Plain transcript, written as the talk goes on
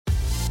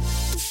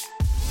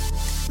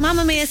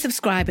Mamamia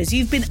subscribers,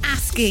 you've been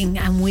asking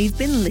and we've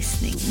been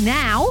listening.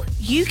 Now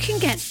you can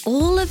get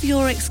all of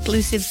your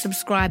exclusive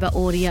subscriber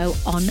audio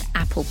on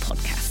Apple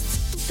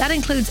Podcasts. That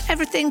includes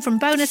everything from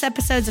bonus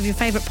episodes of your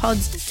favourite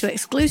pods to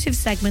exclusive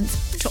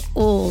segments to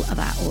all of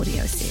our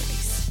audio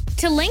series.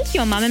 To link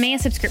your Mamamia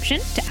subscription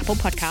to Apple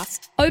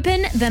Podcasts,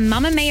 open the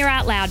Mamamia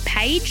Out Loud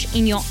page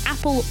in your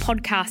Apple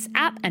Podcasts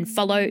app and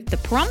follow the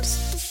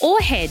prompts, or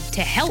head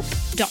to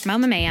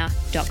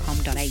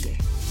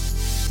help.mamamia.com.au.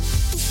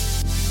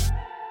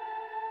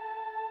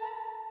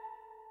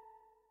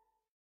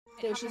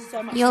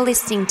 You're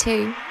listening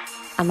to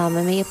a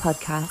Mamamia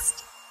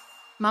podcast.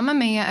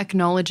 Mamamia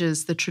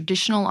acknowledges the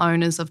traditional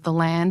owners of the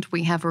land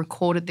we have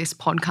recorded this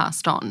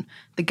podcast on,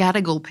 the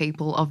Gadigal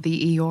people of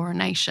the Eora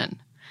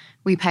Nation.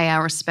 We pay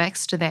our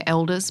respects to their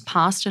elders,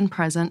 past and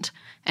present,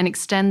 and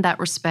extend that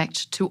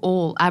respect to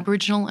all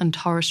Aboriginal and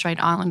Torres Strait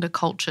Islander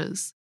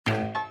cultures.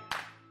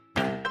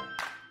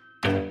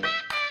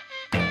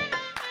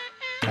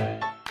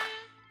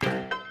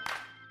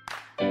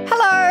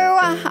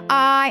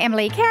 I am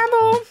Lee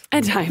Campbell.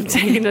 And I'm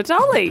Tina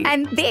Dolly.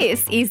 And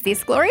this is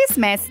This Glorious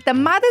Mess, the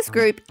mothers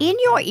group in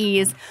your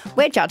ears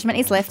where judgment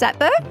is left at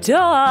the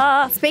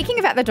door. Speaking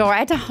of at the door, I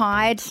had to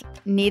hide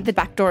near the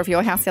back door of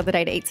your house the other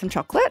day to eat some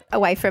chocolate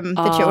away from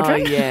the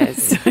children. Oh,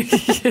 yes.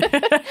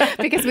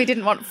 Because we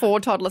didn't want 4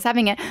 toddlers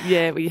having it.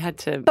 Yeah, we had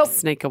to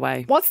sneak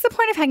away. What's the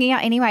point of hanging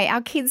out anyway?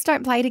 Our kids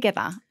don't play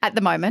together at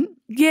the moment.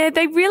 Yeah,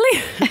 they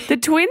really, the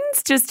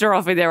twins just are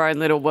off in their own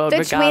little world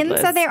regardless. The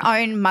twins are their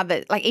own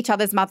mother, like each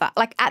other's mother.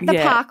 Like at the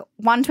park,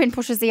 one twin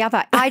pushes the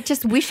other. I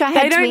just wish I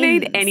had twins. They don't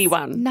need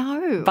anyone.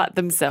 No. But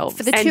themselves.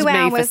 For the and 2 me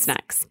hours. for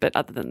snacks. But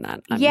other than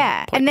that,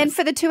 and then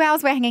for the 2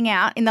 hours we're hanging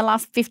out, in the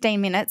last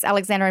 15 minutes,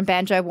 Alexander and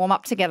Banjo warm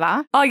up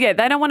together. Oh, yeah,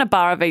 they don't want to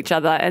bar of each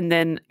other. And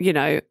then, you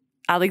know,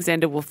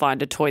 Alexander will find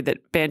a toy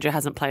that Banjo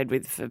hasn't played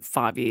with for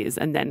 5 years,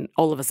 and then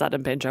all of a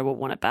sudden Banjo will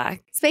want it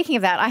back. Speaking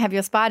of that, I have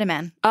your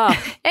Spider-Man. Oh.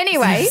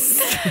 Anyway,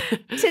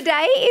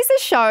 today is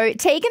a show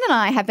Tegan and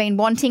I have been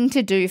wanting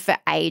to do for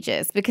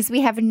ages because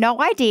we have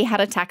no idea how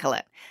to tackle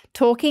it.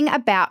 Talking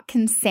about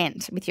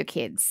consent with your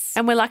kids.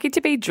 And we're lucky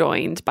to be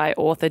joined by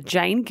author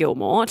Jane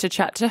Gilmore to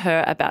chat to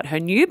her about her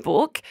new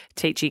book,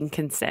 Teaching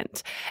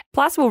Consent.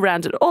 Plus, we'll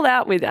round it all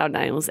out with our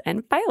nails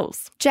and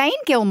fails. Jane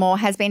Gilmore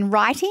has been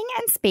writing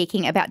and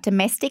speaking about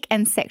domestic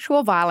and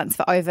sexual violence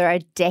for over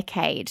a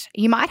decade.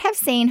 You might have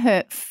seen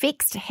her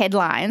Fixed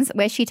headlines,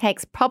 where she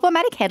takes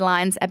problematic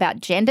headlines about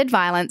gendered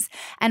violence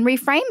and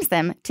reframes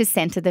them to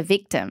centre the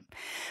victim.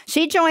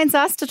 She joins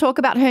us to talk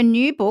about her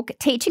new book,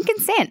 Teaching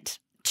Consent.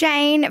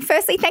 Jane,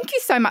 firstly, thank you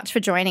so much for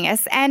joining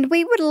us, and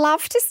we would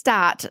love to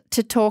start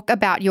to talk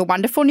about your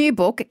wonderful new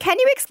book. Can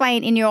you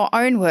explain in your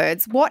own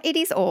words what it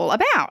is all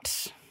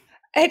about?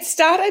 It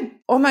started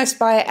almost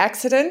by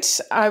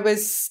accident. I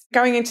was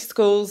going into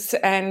schools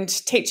and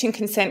teaching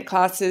consent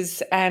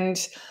classes,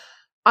 and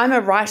I'm a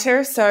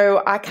writer,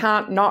 so I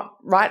can't not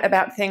write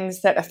about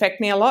things that affect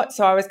me a lot.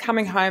 So I was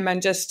coming home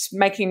and just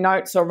making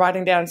notes or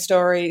writing down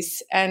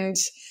stories, and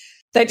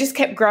they just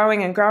kept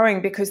growing and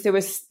growing because there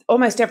was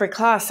almost every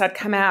class I'd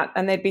come out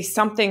and there'd be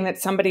something that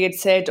somebody had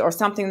said or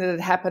something that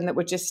had happened that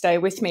would just stay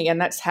with me.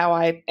 And that's how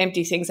I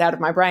empty things out of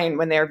my brain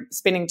when they're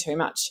spinning too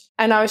much.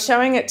 And I was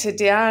showing it to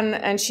Diane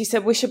and she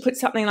said, we should put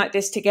something like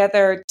this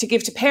together to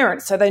give to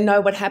parents so they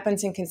know what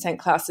happens in consent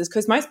classes,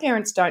 because most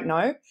parents don't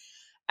know.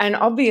 And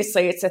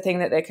obviously it's a thing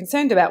that they're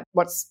concerned about.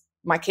 What's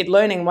my kid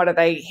learning? What are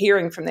they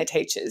hearing from their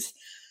teachers?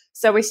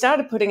 So we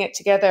started putting it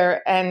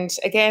together, and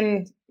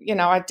again, you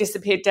know, I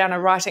disappeared down a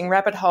writing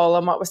rabbit hole,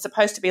 and what was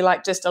supposed to be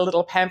like just a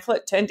little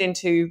pamphlet turned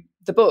into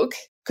the book,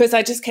 because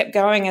I just kept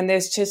going and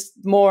there's just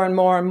more and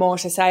more and more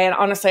to say. And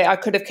honestly, I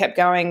could have kept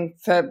going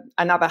for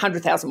another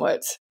 100,000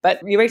 words,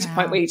 but you reach a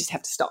point where you just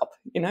have to stop,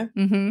 you know?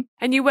 Mm-hmm.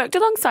 And you worked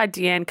alongside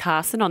Deanne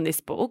Carson on this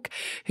book,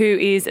 who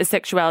is a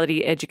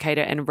sexuality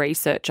educator and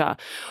researcher.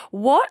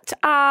 What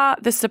are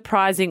the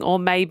surprising or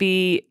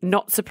maybe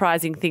not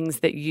surprising things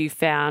that you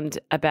found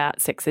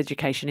about sex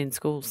education in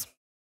schools?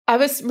 I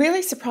was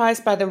really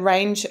surprised by the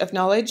range of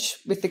knowledge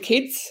with the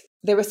kids.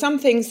 There were some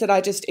things that I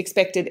just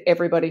expected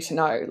everybody to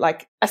know,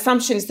 like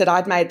assumptions that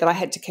I'd made that I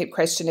had to keep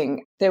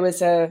questioning. There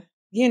was a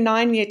year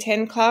 9, year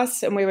 10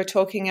 class, and we were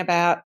talking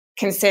about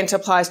consent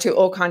applies to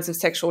all kinds of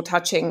sexual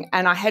touching.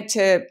 And I had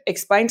to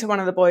explain to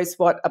one of the boys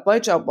what a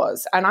blowjob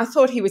was. And I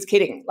thought he was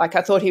kidding. Like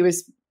I thought he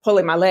was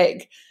pulling my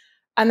leg.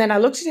 And then I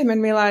looked at him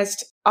and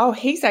realized, oh,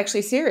 he's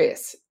actually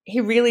serious.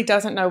 He really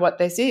doesn't know what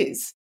this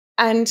is.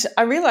 And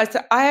I realized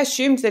that I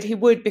assumed that he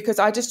would, because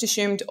I just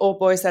assumed all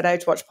boys that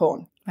age watch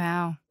porn.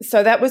 Wow.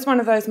 So that was one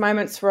of those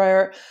moments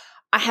where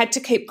I had to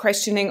keep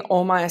questioning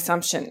all my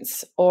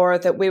assumptions, or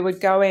that we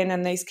would go in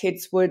and these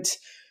kids would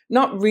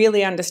not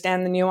really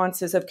understand the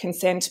nuances of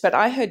consent. But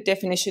I heard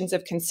definitions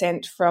of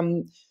consent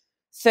from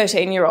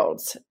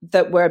 13-year-olds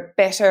that were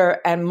better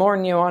and more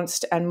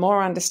nuanced and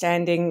more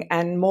understanding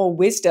and more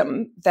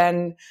wisdom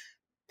than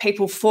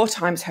people 4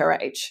 times her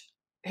age,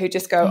 who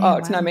just go,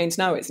 it's no means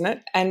no, isn't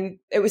it? And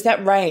it was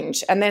that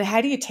range. And then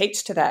how do you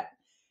teach to that?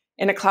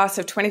 in a class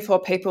of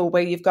 24 people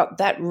where you've got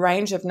that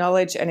range of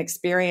knowledge and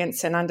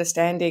experience and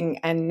understanding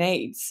and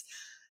needs.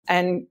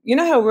 And you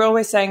know how we're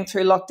always saying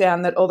through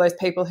lockdown that all those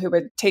people who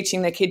were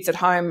teaching their kids at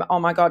home, oh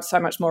my God, so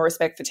much more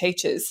respect for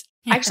teachers.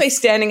 Yes. Actually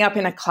standing up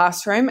in a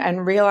classroom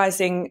and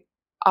realizing,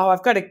 oh,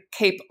 I've got to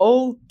keep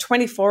all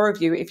 24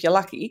 of you, if you're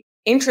lucky,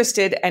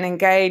 interested and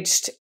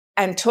engaged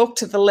and talk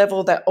to the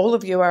level that all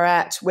of you are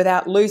at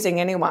without losing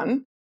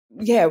anyone.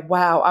 Yeah,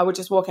 wow. I would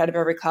just walk out of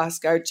every class,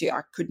 go, gee,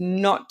 I could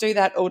not do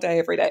that all day,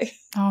 every day.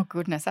 Oh,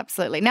 goodness,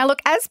 absolutely. Now,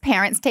 look, as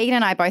parents, Tegan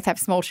and I both have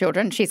small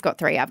children. She's got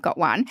 3, I've got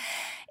 1.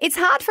 It's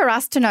hard for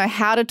us to know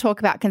how to talk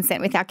about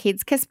consent with our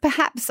kids because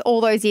perhaps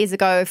all those years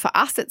ago for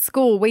us at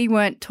school, we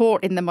weren't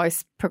taught in the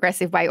most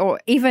progressive way or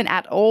even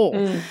at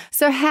all.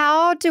 So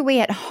how do we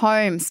at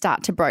home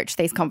start to broach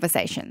these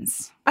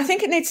conversations? I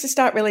think it needs to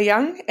start really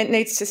young. It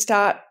needs to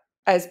start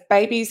as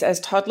babies, as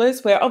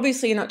toddlers, where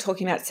obviously you're not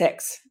talking about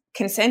sex.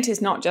 Consent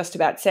is not just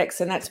about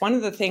sex, and that's one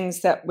of the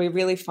things that we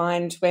really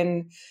find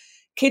when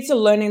kids are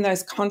learning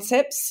those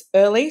concepts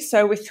early.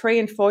 So with 3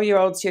 and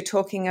 4-year-olds, you're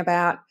talking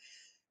about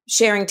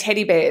sharing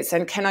teddy bears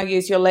and can I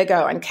use your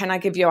Lego and can I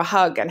give you a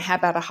hug and how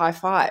about a high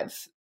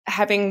five?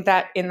 Having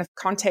that in the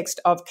context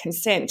of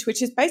consent,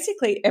 which is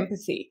basically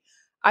empathy.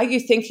 Are you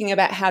thinking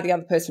about how the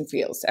other person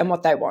feels and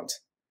what they want?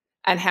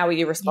 And how are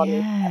you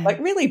responding? Yeah. Like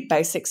really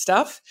basic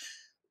stuff.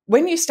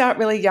 When you start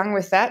really young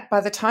with that, by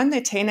the time they're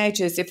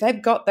teenagers, if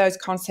they've got those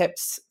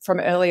concepts from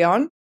early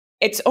on,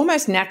 it's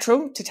almost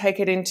natural to take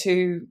it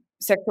into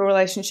sexual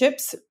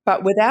relationships.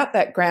 But without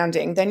that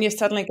grounding, then you're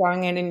suddenly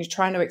going in and you're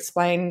trying to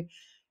explain,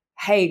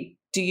 hey,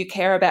 do you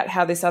care about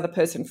how this other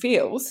person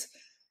feels?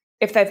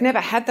 If they've never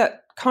had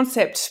that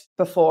concept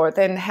before,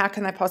 then how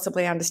can they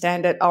possibly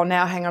understand it? Oh,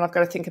 now hang on, I've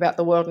got to think about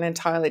the world in an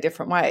entirely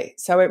different way.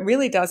 So it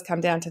really does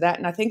come down to that.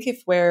 And I think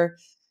if we're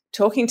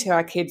talking to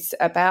our kids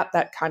about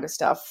that kind of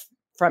stuff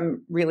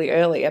from really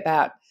early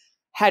about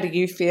how do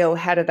you feel,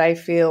 how do they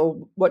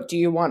feel, what do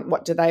you want,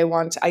 what do they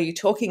want, are you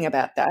talking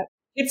about that?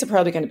 Kids are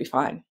probably going to be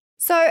fine.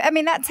 So, I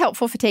mean, that's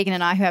helpful for Tegan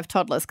and I who have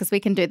toddlers because we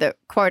can do the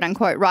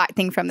quote-unquote right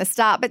thing from the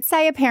start. But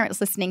say a parent's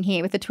listening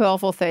here with a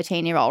 12 or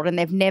 13-year-old and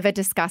they've never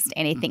discussed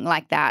anything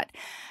like that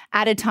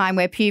at a time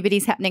where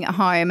puberty's happening at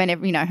home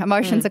and, you know,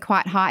 emotions are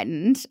quite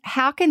heightened.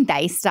 How can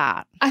they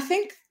start? I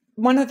think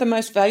one of the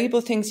most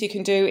valuable things you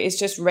can do is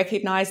just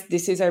recognise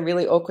this is a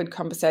really awkward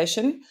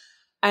conversation.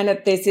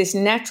 And there's this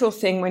natural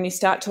thing when you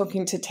start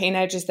talking to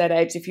teenagers that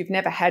age, if you've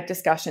never had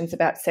discussions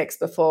about sex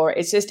before,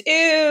 it's just,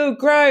 ew,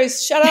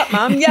 gross, shut up,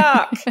 mum,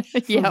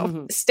 yuck.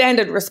 Yeah.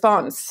 Standard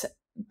response,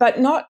 but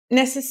not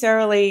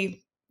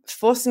necessarily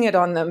forcing it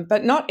on them,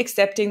 but not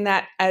accepting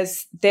that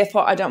as,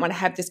 therefore, I don't want to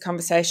have this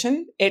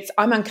conversation. It's,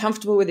 I'm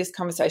uncomfortable with this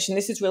conversation.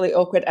 This is really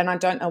awkward and I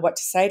don't know what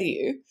to say to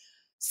you.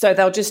 So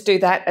they'll just do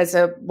that as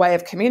a way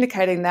of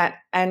communicating that.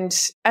 And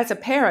as a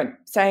parent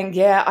saying,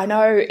 yeah, I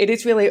know it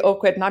is really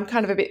awkward and I'm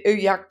kind of a bit ooh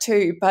yuck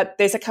too, but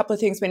there's a couple of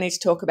things we need to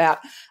talk about.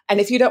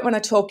 And if you don't want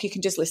to talk, you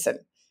can just listen.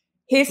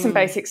 Here's some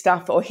basic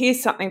stuff, or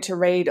here's something to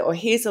read, or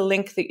here's a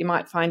link that you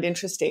might find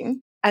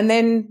interesting. And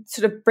then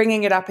sort of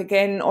bringing it up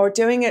again or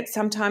doing it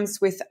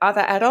sometimes with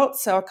other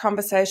adults. So a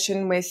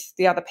conversation with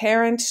the other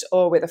parent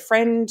or with a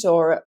friend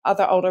or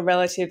other older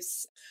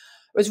relatives.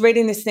 I was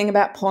reading this thing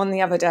about porn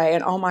the other day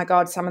and, oh, my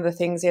God, some of the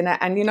things in it.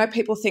 And, you know,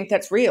 people think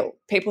that's real.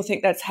 People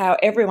think that's how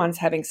everyone's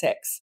having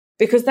sex.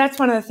 Because that's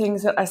one of the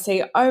things that I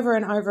see over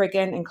and over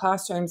again in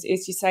classrooms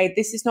is you say,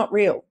 this is not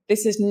real.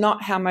 This is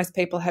not how most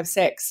people have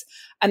sex.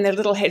 And their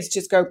little heads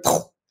just go,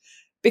 poof,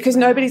 because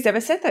nobody's ever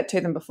said that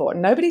to them before.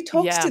 Nobody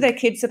talks to their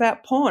kids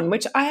about porn,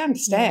 which I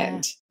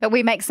understand. Yeah. But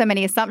we make so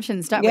many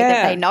assumptions, don't we,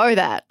 that they know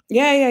that.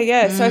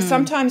 Yeah. So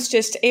sometimes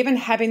just even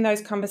having those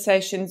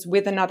conversations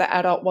with another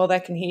adult while they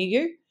can hear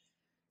you.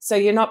 So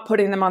you're not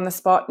putting them on the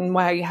spot and,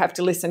 wow, you have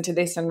to listen to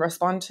this and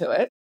respond to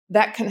it.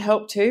 That can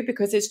help too,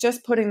 because it's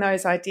just putting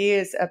those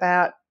ideas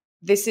about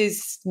this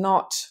is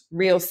not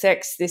real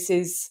sex. This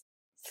is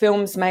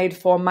films made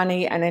for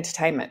money and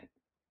entertainment.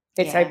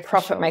 It's a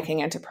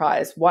profit-making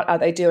enterprise. What are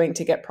they doing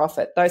to get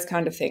profit? Those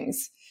kind of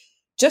things,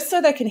 just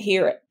so they can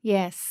hear it.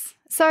 Yes.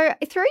 So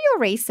through your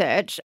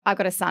research, I've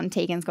got a son.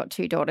 Tegan's got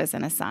 2 daughters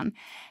and a son.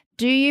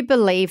 Do you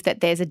believe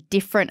that there's a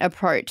different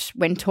approach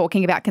when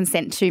talking about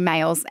consent to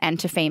males and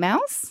to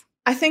females?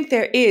 I think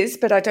there is,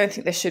 but I don't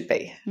think there should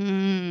be.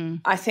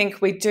 I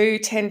think we do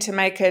tend to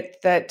make it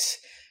that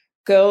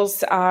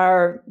girls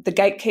are the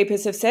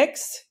gatekeepers of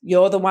sex.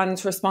 You're the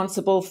ones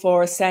responsible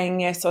for saying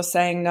yes or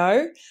saying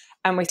no.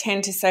 And we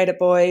tend to say to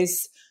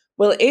boys,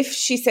 well, if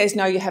she says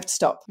no, you have to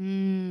stop.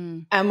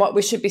 And what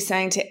we should be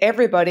saying to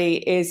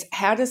everybody is,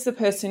 how does the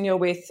person you're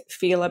with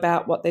feel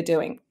about what they're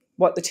doing?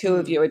 What the two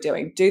of you are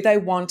doing? Do they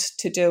want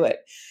to do it?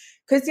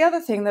 Because the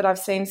other thing that I've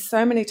seen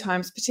so many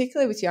times,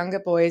 particularly with younger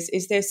boys,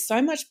 is there's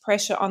so much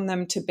pressure on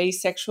them to be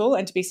sexual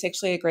and to be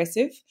sexually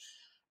aggressive.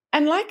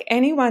 And like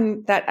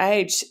anyone that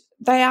age,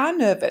 they are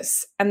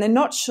nervous and they're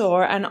not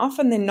sure and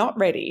often they're not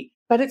ready.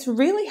 But it's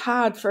really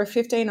hard for a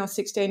 15 or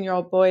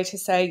 16-year-old boy to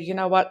say, you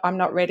know what, I'm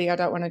not ready, I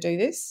don't want to do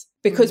this.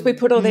 because we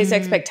put all these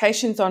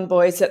expectations on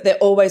boys that they're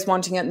always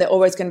wanting it and they're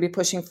always going to be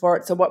pushing for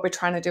it. So what we're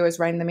trying to do is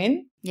rein them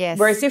in. Yes.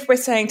 Whereas if we're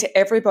saying to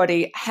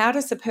everybody, how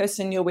does the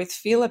person you're with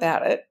feel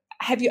about it?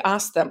 Have you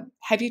asked them?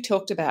 Have you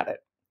talked about it?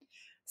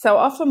 So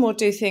often we'll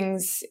do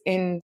things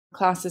in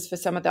classes for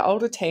some of the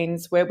older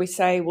teens where we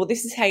say, well,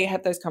 this is how you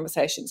have those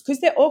conversations, because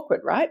they're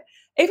awkward, right?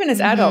 Even as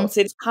adults,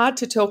 it's hard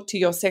to talk to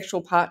your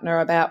sexual partner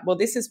about, well,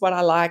 this is what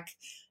I like,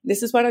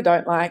 this is what I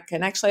don't like,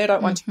 and actually I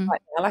don't want to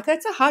right now. Like,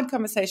 that's a hard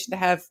conversation to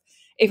have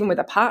even with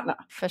a partner.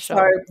 For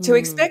sure. So to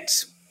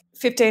expect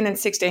 15 and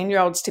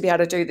 16-year-olds to be able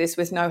to do this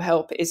with no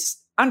help is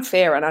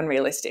unfair and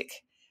unrealistic.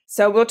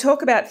 So we'll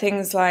talk about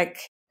things like,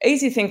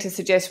 easy thing to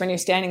suggest when you're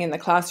standing in the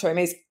classroom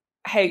is,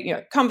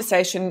 hey,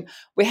 conversation.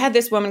 We had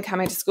this woman come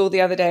into school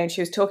the other day and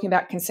she was talking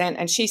about consent,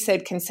 and she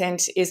said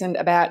consent isn't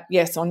about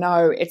yes or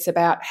no. It's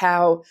about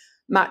how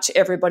much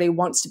everybody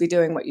wants to be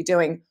doing what you're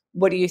doing.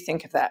 What do you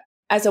think of that?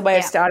 As a way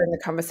of starting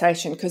the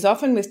conversation, because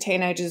often with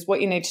teenagers,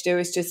 what you need to do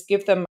is just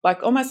give them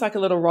almost like a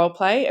little role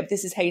play of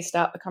this is how you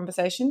start the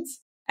conversations,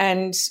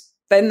 and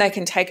then they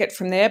can take it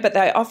from there. But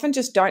they often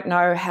just don't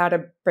know how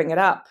to bring it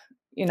up.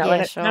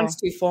 And it sounds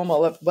too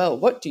formal of, well,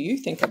 what do you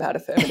think about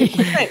affirmative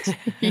consent?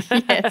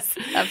 Yes,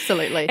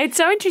 absolutely. It's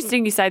so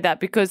interesting you say that,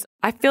 because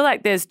I feel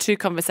like there's two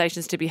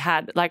conversations to be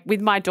had. Like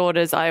with my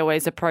daughters, I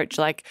always approach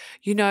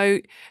no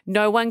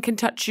one can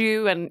touch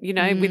you and,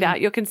 without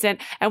your consent.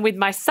 And with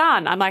my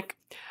son, I'm like,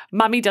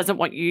 Mummy doesn't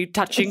want you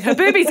touching her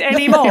boobies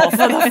anymore for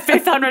the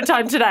 500th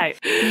time today.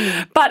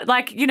 But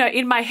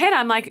in my head,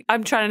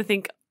 I'm trying to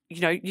think,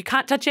 you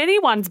can't touch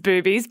anyone's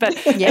boobies, but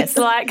it's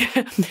like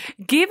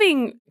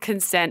giving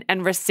consent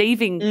and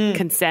receiving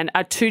consent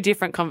are two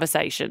different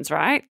conversations,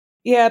 right?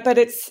 Yeah, but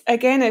it's,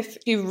 again, if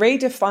you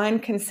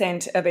redefine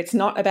consent of it's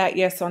not about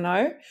yes or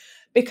no,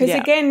 because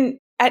again,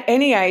 at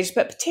any age,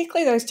 but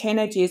particularly those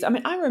teenage years,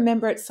 I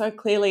remember it so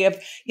clearly of,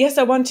 yes,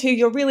 I want to,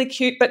 you're really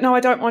cute, but no,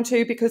 I don't want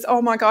to because,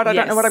 oh my God, I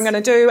don't know what I'm going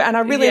to do, and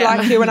I really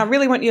like you and I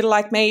really want you to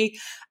like me,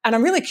 and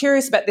I'm really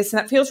curious about this and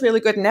that feels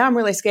really good, and now I'm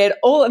really scared,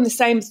 all in the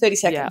same 30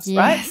 seconds,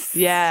 right?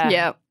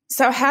 Yeah.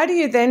 So how do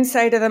you then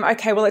say to them,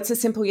 okay, well, it's a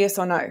simple yes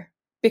or no?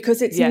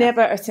 Because it's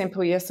never a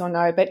simple yes or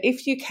no, but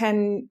if you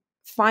can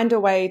find a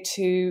way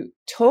to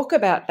talk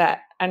about that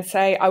and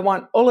say, I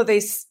want all of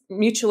these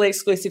mutually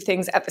exclusive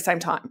things at the same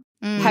time.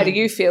 How do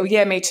you feel?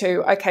 Yeah, me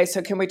too. Okay,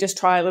 so can we just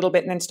try a little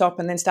bit and then stop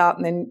and then start?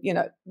 And then,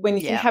 when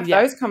you can have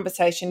those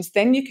conversations,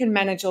 then you can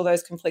manage all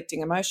those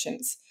conflicting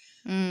emotions.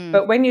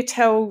 But when you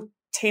tell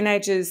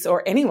teenagers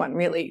or anyone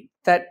really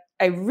that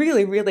a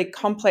really, really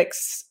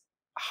complex,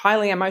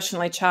 highly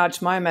emotionally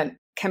charged moment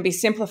can be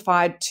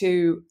simplified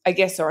to a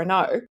yes or a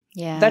no,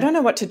 they don't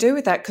know what to do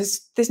with that,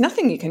 because there's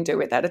nothing you can do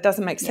with that. It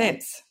doesn't make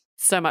sense.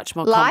 So much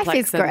more life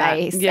complex is than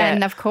grey, that.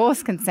 and of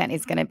course consent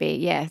is going to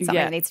be something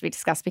that needs to be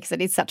discussed, because it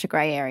is such a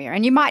grey area,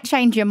 and you might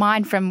change your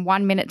mind from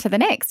 1 minute to the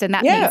next, and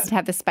that needs to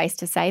have the space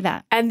to say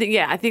that. And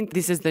I think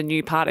this is the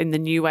new part in the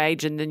new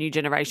age and the new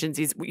generations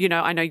is,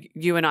 I know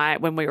you and I,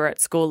 when we were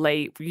at school,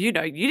 Lee, you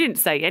didn't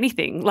say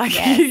anything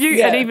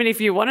and even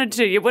if you wanted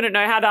to, you wouldn't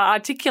know how to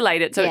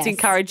articulate it. So it's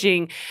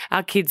encouraging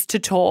our kids to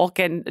talk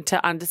and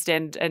to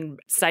understand and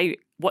say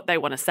what they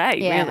want to say,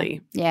 really.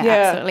 Yeah,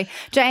 absolutely.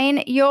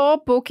 Jane, your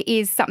book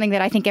is something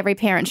that I think every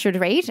parent should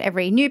read,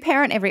 every new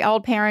parent, every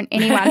old parent,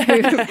 anyone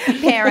who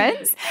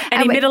parents.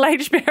 Any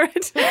middle-aged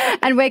parent.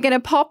 And we're going to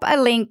pop a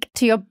link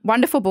to your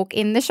wonderful book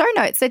in the show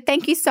notes. So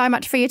thank you so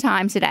much for your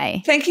time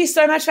today. Thank you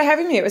so much for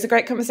having me. It was a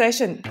great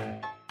conversation.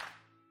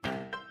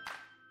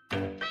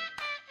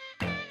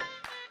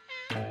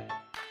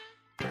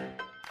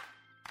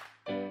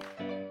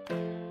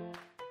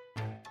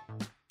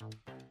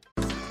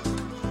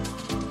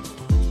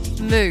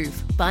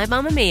 Move by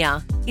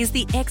Mamamia is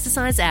the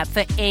exercise app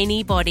for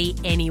anybody,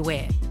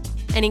 anywhere.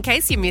 And in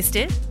case you missed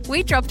it,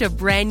 we dropped a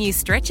brand new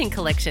stretching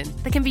collection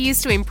that can be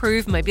used to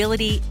improve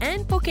mobility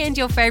and bookend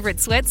your favourite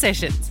sweat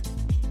sessions.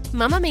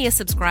 Mamamia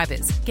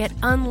subscribers get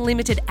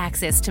unlimited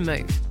access to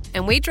Move,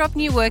 and we drop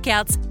new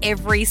workouts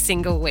every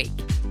single week.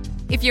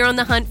 If you're on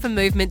the hunt for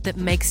movement that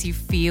makes you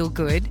feel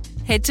good,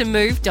 head to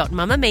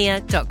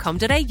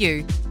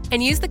move.mamamia.com.au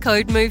and use the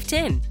code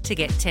MOVE10 to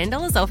get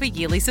 $10 off a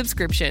yearly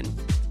subscription.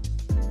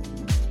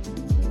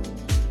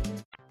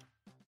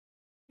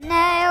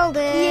 Nailed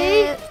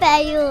it. You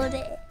failed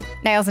it.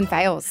 Nails and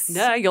fails.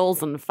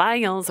 Nails and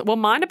fails. Well,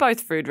 mine are both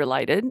food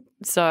related.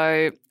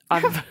 So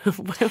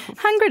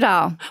Hungry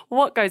doll.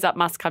 What goes up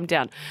must come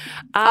down.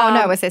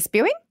 Was there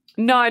spewing?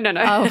 No.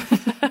 Oh.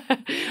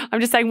 I'm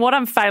just saying what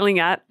I'm failing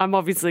at, I'm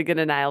obviously going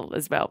to nail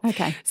as well.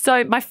 Okay.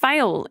 So my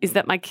fail is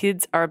that my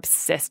kids are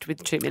obsessed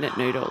with 2-minute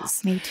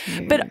noodles. Me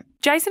too. But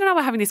Jason and I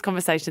were having this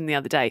conversation the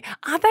other day.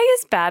 Are they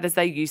as bad as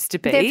they used to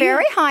be? They're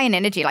very high in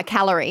energy, like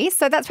calories,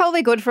 so that's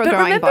probably good for a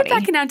growing remember body.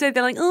 Back in our day,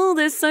 they're like, oh,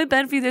 they're so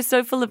bad for you. They're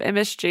so full of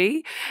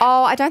MSG.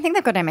 Oh, I don't think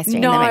they've got MSG in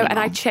them No, anymore. and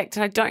I checked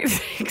and I don't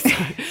think so.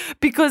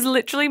 Because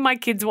literally my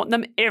kids want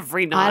them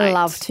every night. I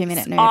love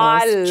 2-minute noodles.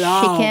 I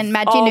love chicken,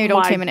 Maggi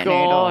noodle, 2-minute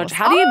noodles.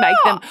 How do you make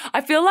them?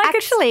 I feel like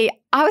actually,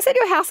 I was at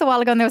your house a while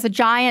ago and there was a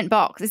giant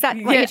box. Is that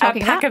what you're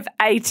talking about? A pack of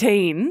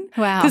 18.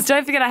 Wow. Because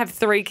don't forget I have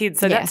 3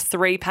 kids, so that's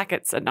 3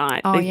 packets a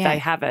night if they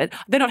have it.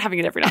 They're not having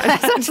it every night.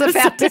 That's what I was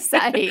about to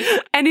say.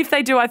 And if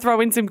they do, I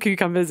throw in some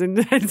cucumbers and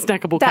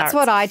snackable carrots. That's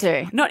what I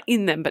do. Not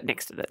in them, but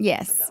next to them.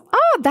 Yes.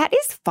 Oh, that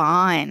is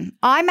fine.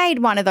 I made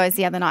one of those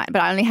the other night,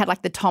 but I only had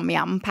like the Tom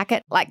Yum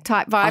packet like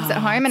type vibes at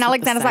home. And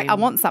Alexander's like, I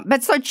want some. But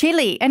it's so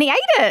chilly. And he ate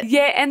it.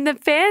 Yeah, and the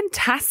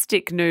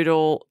fantastic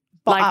noodle.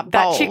 Like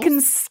that bowls.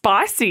 chicken's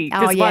spicy.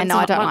 Oh, yeah, no,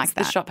 I don't like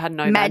that. The shop had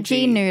no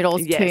Maggi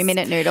noodles,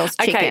 2-minute noodles,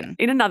 chicken. Okay,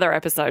 in another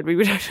episode, we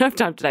don't have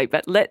time today,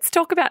 but let's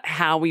talk about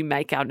how we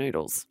make our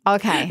noodles.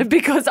 Okay.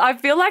 Because I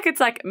feel like it's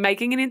like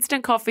making an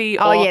instant coffee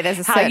Oh, or yeah, there's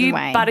a how certain you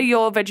way. butter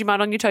your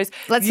Vegemite on your toast.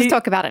 Let's just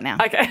talk about it now.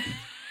 Okay.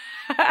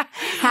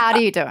 How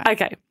do you do it?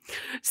 Okay.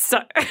 So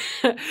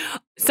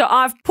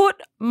I've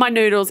put my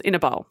noodles in a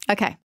bowl.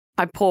 Okay.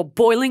 I pour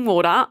boiling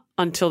water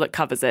until it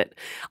covers it.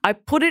 I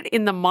put it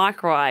in the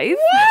microwave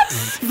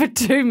for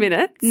 2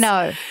 minutes.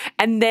 No.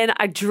 And then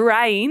I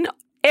drain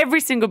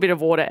every single bit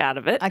of water out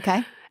of it.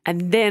 Okay.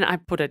 And then I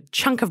put a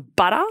chunk of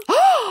butter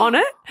on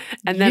it.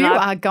 And then you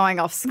are going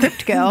off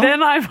script, girl.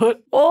 Then I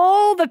put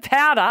all the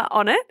powder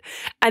on it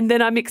and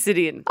then I mix it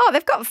in. Oh,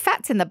 they've got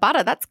fats in the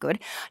butter. That's good.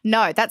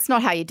 No, that's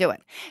not how you do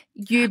it.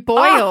 You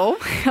boil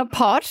a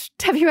pot.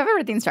 Have you ever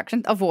read the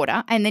instructions of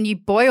water? And then you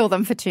boil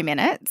them for 2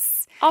 minutes.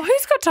 Oh,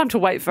 who's got time to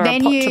wait for a pot to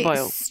boil?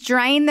 Then you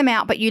strain them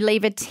out, but you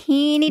leave a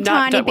tiny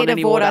bit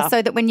of water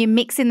so that when you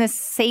mix in the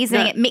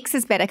seasoning, it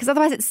mixes better because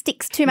otherwise it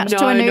sticks too much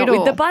to a noodle. Not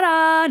with the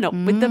butter. Not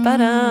with the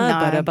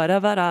butter.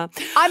 Butter.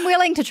 I'm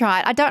willing to try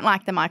it. I don't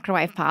like the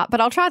microwave part, but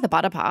I'll try the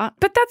butter part.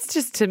 But that's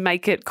just to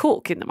make it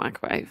cook in the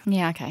microwave.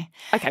 Yeah, okay.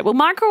 Okay, well,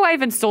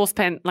 microwave and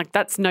saucepan, like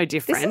that's no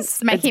different. This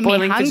is making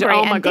me hungry.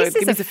 Oh, my God.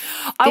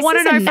 I want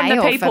to know from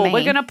the people.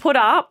 We're going to put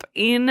up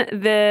in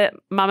the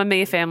Mamma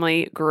Mia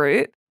family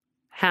group,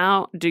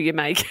 how do you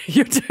make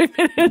your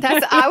 2-minute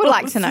noodles? I would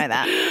like to know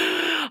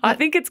that. I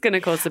think it's going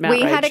to cause some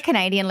outrage. We had a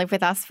Canadian live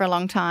with us for a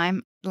long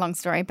time. Long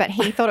story, but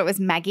he thought it was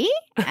Maggie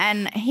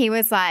and he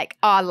was like,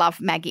 oh, I love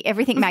Maggie,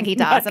 everything Maggie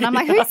does. And I'm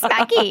like, who's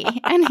Maggie?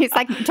 And he's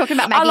like talking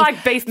about Maggie. I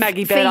like beef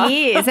Maggie better. For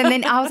years. And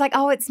then I was like,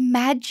 oh, it's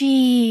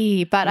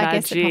Maggie. But I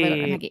guess it probably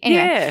looked like Maggie.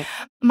 Anyway,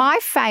 my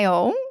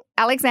fail,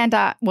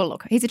 Alexander, well,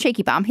 look, he's a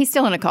cheeky bum. He's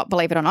still in a cop,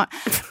 believe it or not.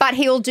 But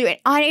he'll do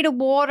it. I need a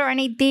water. I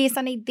need this,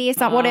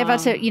 whatever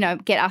to,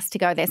 get us to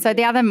go there. So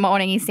the other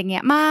morning he's singing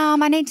out,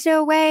 Mom, I need to do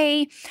a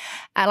wee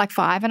at like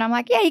 5. And I'm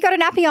like, yeah, you got a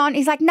nappy on?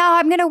 He's like, no,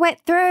 I'm going to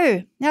wet through.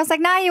 And I was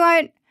like, no, you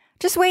won't.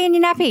 Just wee in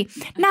your nappy.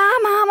 No,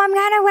 Mom, I'm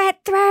going to wet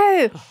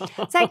through.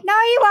 It's like, no,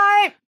 you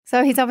won't.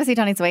 So he's obviously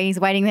done his wee. He's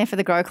waiting there for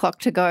the grow clock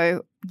to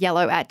go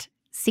yellow at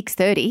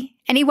 6:30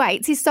 and he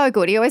waits. He's so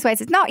good. He always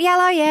waits. It's not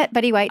yellow yet,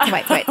 but he waits.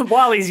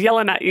 While he's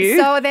yelling at you.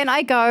 So then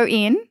I go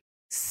in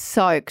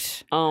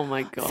soaked. Oh,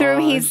 my God.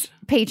 Through his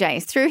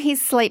PJs, through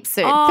his sleep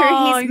suit,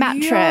 through his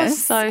mattress. You're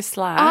so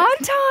slack.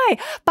 Aren't I?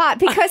 But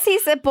because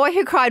he's a boy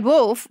who cried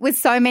wolf with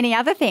so many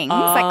other things,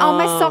 like, oh,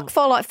 my sock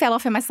fell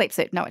off in my sleep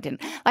suit. No, it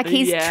didn't. Like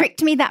he's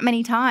tricked me that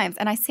many times.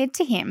 And I said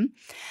to him,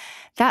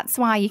 that's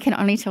why you can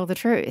only tell the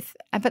truth.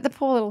 But the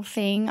poor little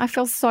thing, I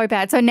feel so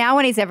bad. So now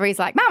when he's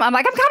like, Mum, I'm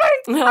like, I'm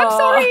coming. I'm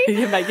sorry.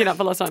 You're making up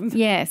for lost time.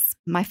 Yes.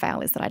 My fail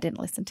is that I didn't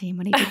listen to him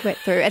when he did wet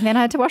through and then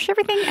I had to wash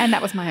everything and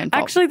that was my own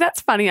fault. Actually, that's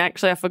funny. I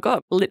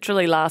forgot.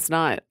 Literally last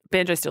night,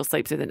 Banjo still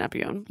sleeps with a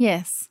nappy on.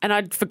 Yes. And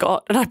I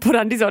forgot and I put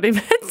undies on him.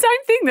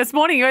 Same thing this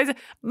morning. He goes,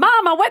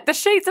 Mum, I wet the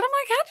sheets. And I'm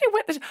like, how did you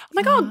wet the sheets? I'm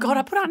like, oh, God,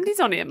 I put undies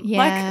on him.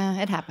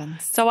 Yeah, it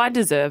happens. So I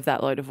deserve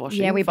that load of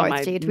washing. Yeah, we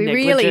both did. We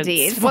really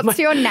did. What's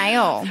your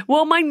nail?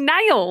 Well, my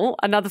nail,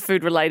 another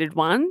food-related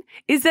one,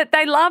 is that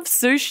they love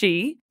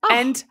sushi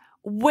and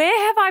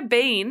where have I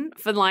been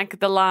for like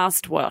the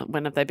last,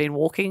 when have they been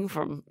walking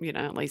from,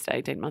 at least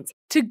 18 months,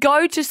 to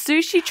go to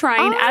Sushi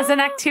Train as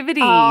an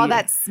activity? Oh,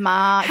 that's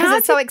smart. Because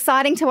it's so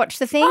exciting to watch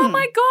the thing. Oh,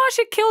 my gosh.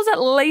 It kills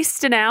at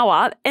least an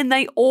hour and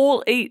they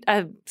all eat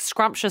a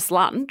scrumptious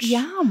lunch.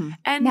 Yum.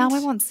 And now I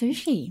want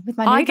sushi with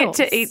my noodles. I get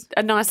to eat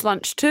a nice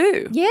lunch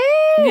too.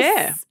 Yes.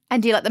 Yeah.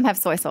 And do you let them have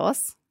soy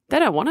sauce? They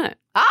don't want it.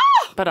 Ah!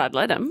 But I'd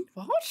let them.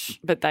 What?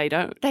 But they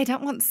don't. They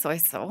don't want soy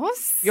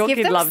sauce? Your Give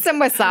kid them loves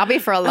some wasabi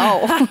for a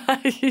lull.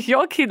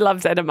 Your kid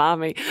loves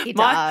edamame. He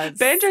does.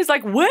 Banjo's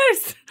like,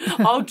 Wes,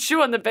 I'll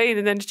chew on the bean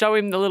and then show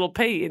him the little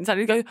pea. And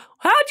suddenly he goes,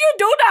 how'd you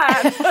do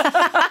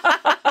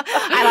that?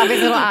 I love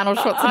his little Arnold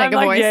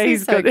Schwarzenegger voice. Yeah,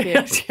 he's so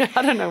cute.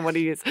 I don't know what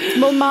he is.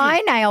 Well,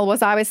 my nail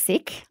was I was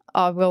sick.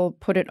 I will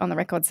put it on the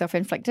record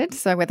self-inflicted.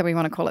 So whether we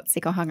want to call it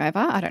sick or hungover,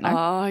 I don't know.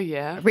 Oh,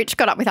 yeah. Rich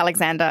got up with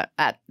Alexander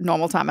at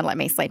normal time and let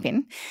me sleep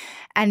in.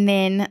 And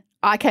then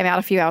I came out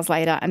a few hours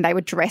later and they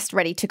were dressed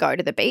ready to go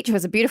to the beach. It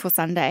was a beautiful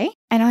Sunday.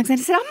 And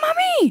Alexander said, oh,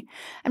 Mummy.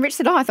 And Rich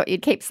said, oh, I thought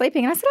you'd keep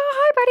sleeping. And I said, oh,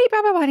 hi, buddy,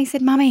 blah, blah, blah. And he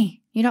said,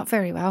 Mummy, you're not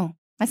very well.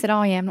 I said,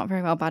 oh, yeah, I'm not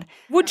very well, bud.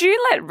 Would you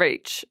let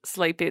Rich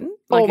sleep in?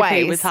 Like Always. If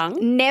he was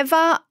hung?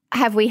 Never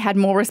have we had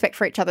more respect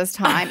for each other's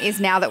time is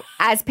now that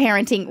as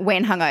parenting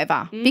when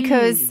hungover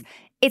because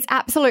it's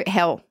absolute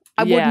hell.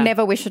 I would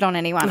never wish it on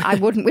anyone. I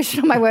wouldn't wish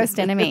it on my worst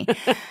enemy.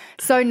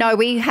 So, no,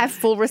 we have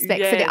full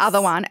respect for the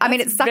other one. I mean,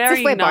 it sucks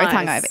if we're both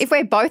hungover. If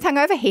we're both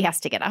hungover, he has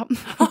to get up.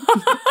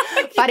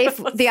 But if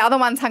the other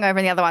one's hungover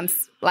and the other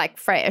one's like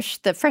fresh,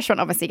 the fresh one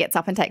obviously gets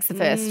up and takes the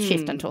first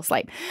shift until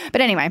sleep.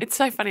 But anyway. It's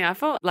so funny. I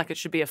felt like it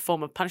should be a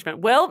form of punishment.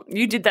 Well,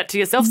 you did that to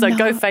yourself, so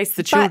go face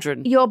the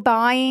children. But you're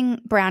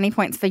buying brownie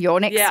points for your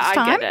next time.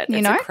 Yeah, I get it.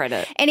 It's a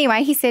credit.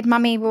 Anyway, he said,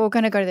 Mummy, we're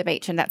going to go to the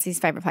beach and that's his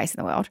favourite place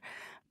in the world.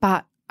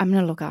 But I'm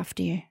going to look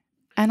after you.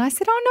 And I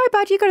said, oh, no,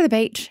 bud, you go to the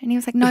beach. And he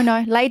was like,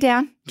 no, lay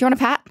down. Do you want a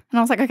pat? And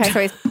I was like, okay. So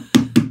he's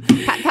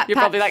pat. You're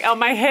probably like, oh,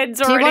 my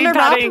head's already patting. Do you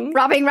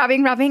want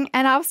to rubbing?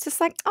 And I was just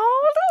like,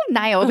 oh, a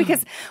little nail.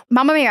 Because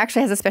Mamma Mia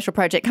actually has a special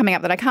project coming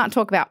up that I can't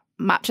talk about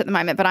much at the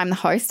moment, but I'm the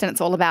host and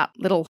it's all about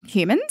little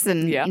humans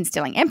and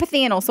instilling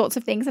empathy and all sorts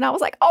of things. And I was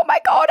like, oh my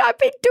God, I've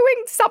been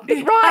doing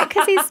something right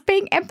because he's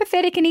being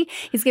empathetic and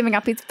he's giving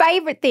up his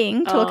favourite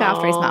thing to look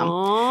after his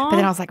mum. But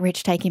then I was like,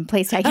 Rich, take him.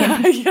 Please take him.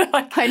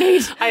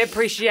 I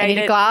appreciate it. I need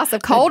a glass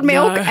of cold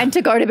milk and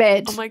to go to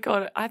bed. Oh my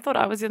God. I thought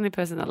I was the only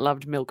person that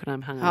loved milk when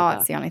I'm hungover. Oh,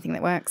 it's the only thing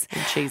that works.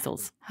 And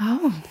Cheezels.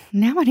 Oh,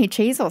 now I need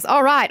Cheezels.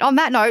 All right. On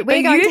that note,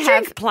 we're going to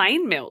have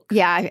plain milk.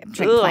 Yeah, I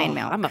drink plain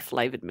milk. I'm a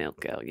flavoured milk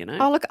girl, you know.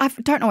 Oh, look, I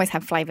don't always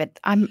have flavoured.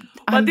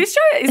 But this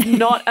show is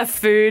not a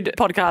food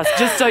podcast,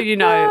 just so you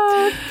know.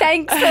 Oh,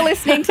 thanks for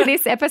listening to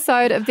this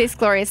episode of This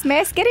Glorious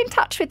Mess. Get in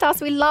touch with us.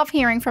 We love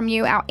hearing from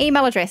you. Our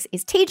email address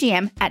is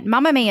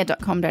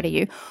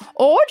tgm@mamamia.com.au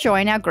or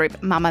join our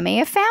group Mamma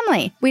Mia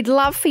Family. We'd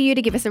love for you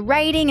to give us a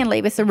rating and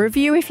leave us a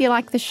review if you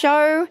like the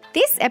show.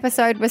 This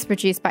episode was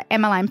produced by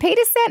Emmeline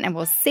Peterson and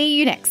we'll see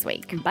you next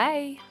week.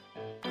 Bye.